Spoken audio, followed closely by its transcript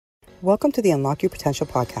Welcome to the Unlock Your Potential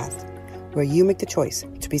podcast, where you make the choice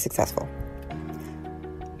to be successful.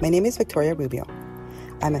 My name is Victoria Rubio.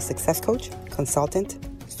 I'm a success coach, consultant,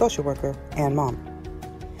 social worker, and mom.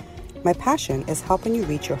 My passion is helping you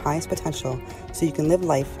reach your highest potential so you can live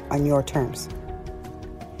life on your terms.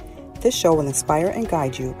 This show will inspire and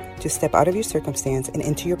guide you to step out of your circumstance and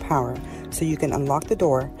into your power so you can unlock the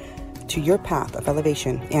door to your path of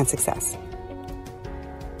elevation and success.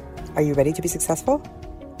 Are you ready to be successful?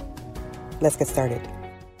 Let's get started.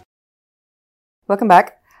 Welcome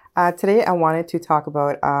back. Today I wanted to talk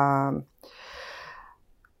about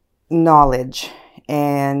knowledge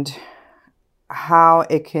and how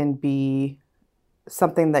it can be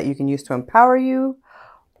something that you can use to empower you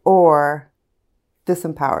or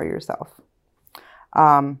disempower yourself.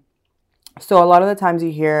 So a lot of the times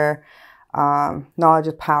you hear knowledge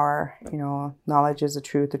is power, knowledge is the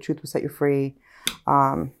truth will set you free.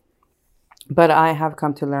 But I have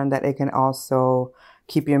come to learn that it can also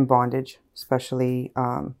keep you in bondage, especially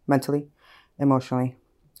mentally, emotionally,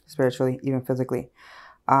 spiritually, even physically.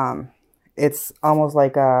 It's almost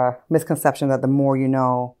like a misconception that the more you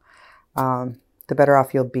know, the better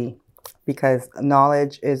off you'll be, because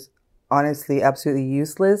knowledge is honestly absolutely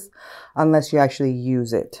useless unless you actually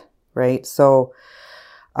use it, right? So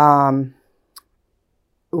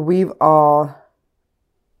we've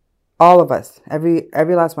all of us, every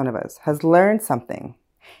last one of us has learned something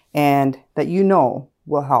and that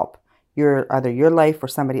will help either your life or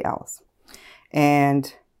somebody else.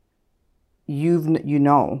 And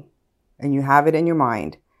and you have it in your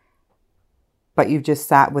mind, but you've just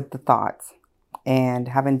sat with the thoughts and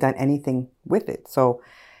haven't done anything with it. So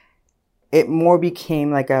it more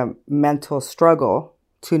became like a mental struggle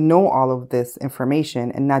to know all of this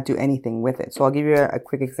information and not do anything with it. So I'll give you a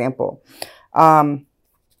quick example.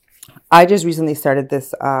 I just recently started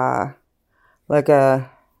this, like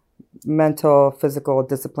a mental, physical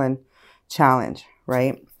discipline challenge,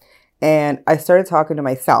 right? And I started talking to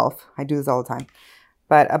myself. I do this all the time,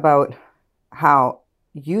 but about how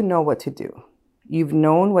you know what to do. You've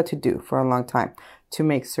known what to do for a long time to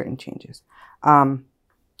make certain changes. Why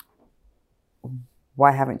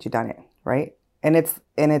haven't you done it, right? And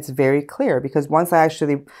it's very clear, because once I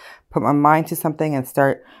actually put my mind to something and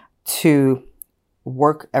start to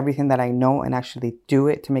work everything that I know and actually do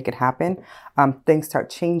it to make it happen, things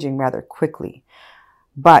start changing rather quickly.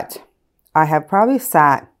 But I have probably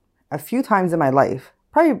sat a few times in my life,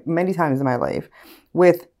 probably many times in my life,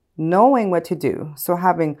 with knowing what to do. So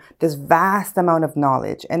having this vast amount of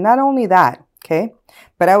knowledge. And not only that, okay,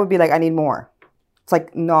 but I would be like, I need more. It's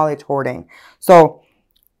like knowledge hoarding. So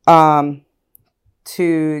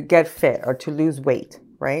to get fit or to lose weight,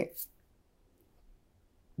 right?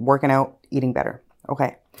 Working out, eating better.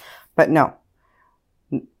 Okay. But no,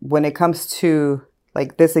 when it comes to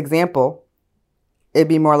like this example, it'd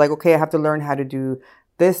be more like, okay, I have to learn how to do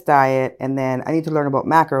this diet. And then I need to learn about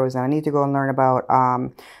macros, and I need to go and learn about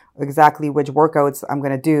exactly which workouts I'm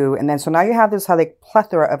going to do. And then, so now you have this like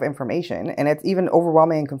plethora of information, and it's even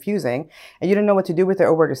overwhelming and confusing, and you don't know what to do with it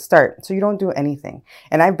or where to start. So you don't do anything.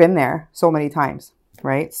 And I've been there so many times,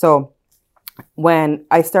 right? So when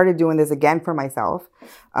I started doing this again for myself,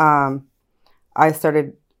 I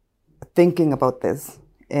started thinking about this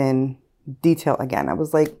in detail again. I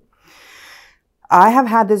was like, I have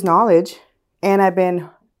had this knowledge, and I've been,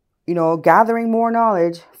 gathering more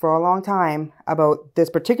knowledge for a long time about this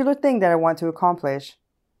particular thing that I want to accomplish,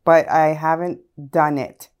 but I haven't done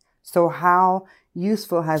it. So how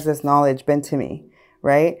useful has this knowledge been to me,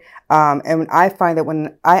 right? And I find that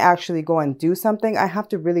when I actually go and do something, I have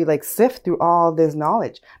to really like sift through all this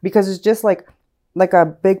knowledge, because it's just like a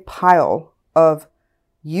big pile of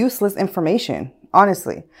useless information,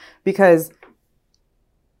 honestly, because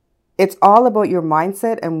it's all about your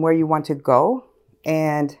mindset and where you want to go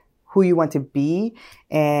and who you want to be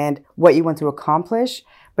and what you want to accomplish.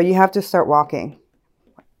 But you have to start walking,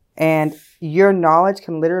 and your knowledge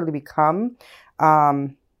can literally become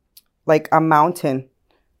like a mountain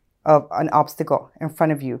of an obstacle in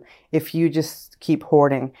front of you if you just keep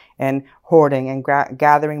hoarding and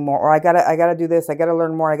gathering more. Or I gotta do this. I gotta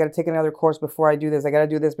learn more. I gotta take another course before I do this. I gotta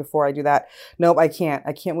do this before I do that. Nope, I can't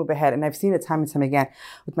move ahead. And I've seen it time and time again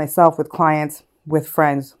with myself, with clients, with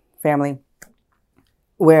friends, family,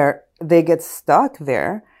 where they get stuck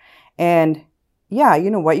there. And yeah,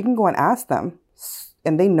 you know what? You can go and ask them,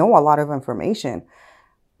 and they know a lot of information,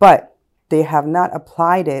 but they have not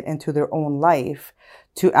applied it into their own life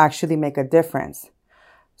to actually make a difference.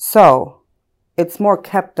 So it's more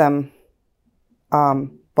kept them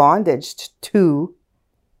bondage to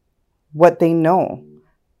what they know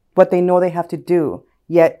they have to do.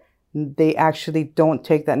 Yet they actually don't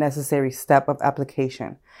take that necessary step of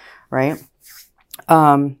application, right?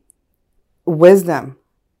 Wisdom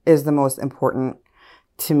is the most important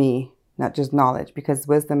to me, not just knowledge, because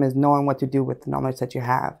wisdom is knowing what to do with the knowledge that you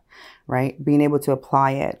have, right? Being able to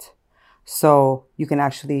apply it so you can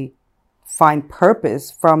actually find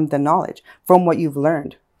purpose from the knowledge, from what you've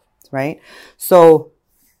learned, right? So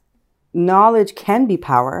knowledge can be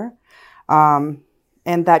power, and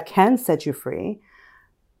that can set you free,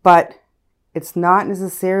 but it's not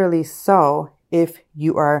necessarily so if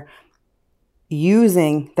you are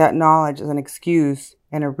using that knowledge as an excuse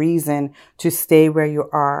and a reason to stay where you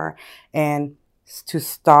are and to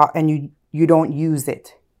stop, and you don't use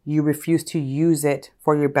it. You refuse to use it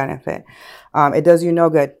for your benefit. It does you no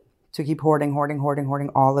good to keep hoarding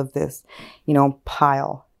all of this,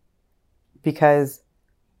 pile, because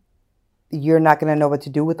you're not going to know what to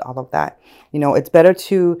do with all of that. It's better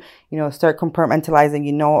to, start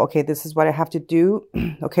compartmentalizing, okay, this is what I have to do.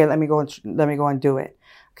 Okay, let me go and do it.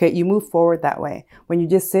 Okay, you move forward that way. When you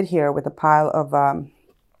just sit here with a pile of,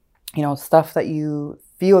 stuff that you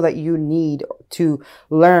feel that you need to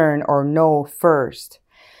learn or know first,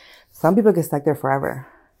 some people get stuck there forever,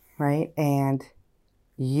 right? And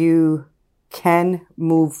you can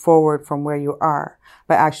move forward from where you are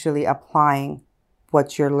by actually applying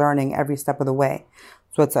what you're learning every step of the way.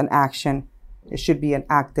 So it's an action. It should be an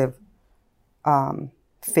active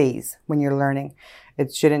phase when you're learning.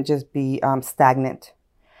 It shouldn't just be stagnant,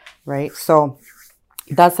 right? So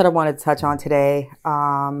that's what I wanted to touch on today.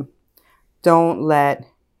 Don't let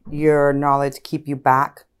your knowledge keep you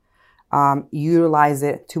back. Utilize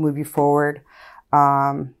it to move you forward.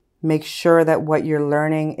 Make sure that what you're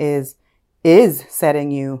learning is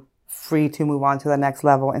setting you free to move on to the next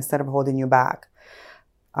level instead of holding you back.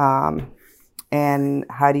 And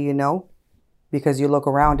how do you know? Because you look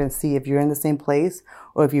around and see if you're in the same place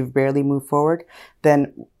or if you've barely moved forward,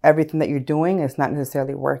 then everything that you're doing is not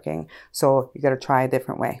necessarily working. So you got to try a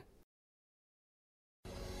different way.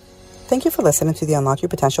 Thank you for listening to the Unlock Your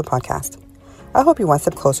Potential podcast. I hope you're one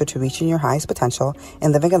step closer to reaching your highest potential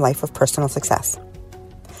and living a life of personal success.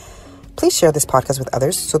 Please share this podcast with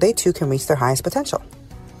others so they too can reach their highest potential.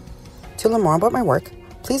 To learn more about my work,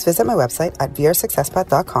 please visit my website at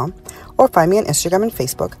vrsuccesspath.com or find me on Instagram and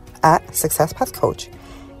Facebook at SuccessPathCoach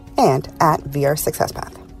and at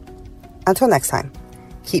VRSuccessPath. Until next time,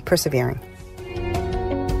 keep persevering.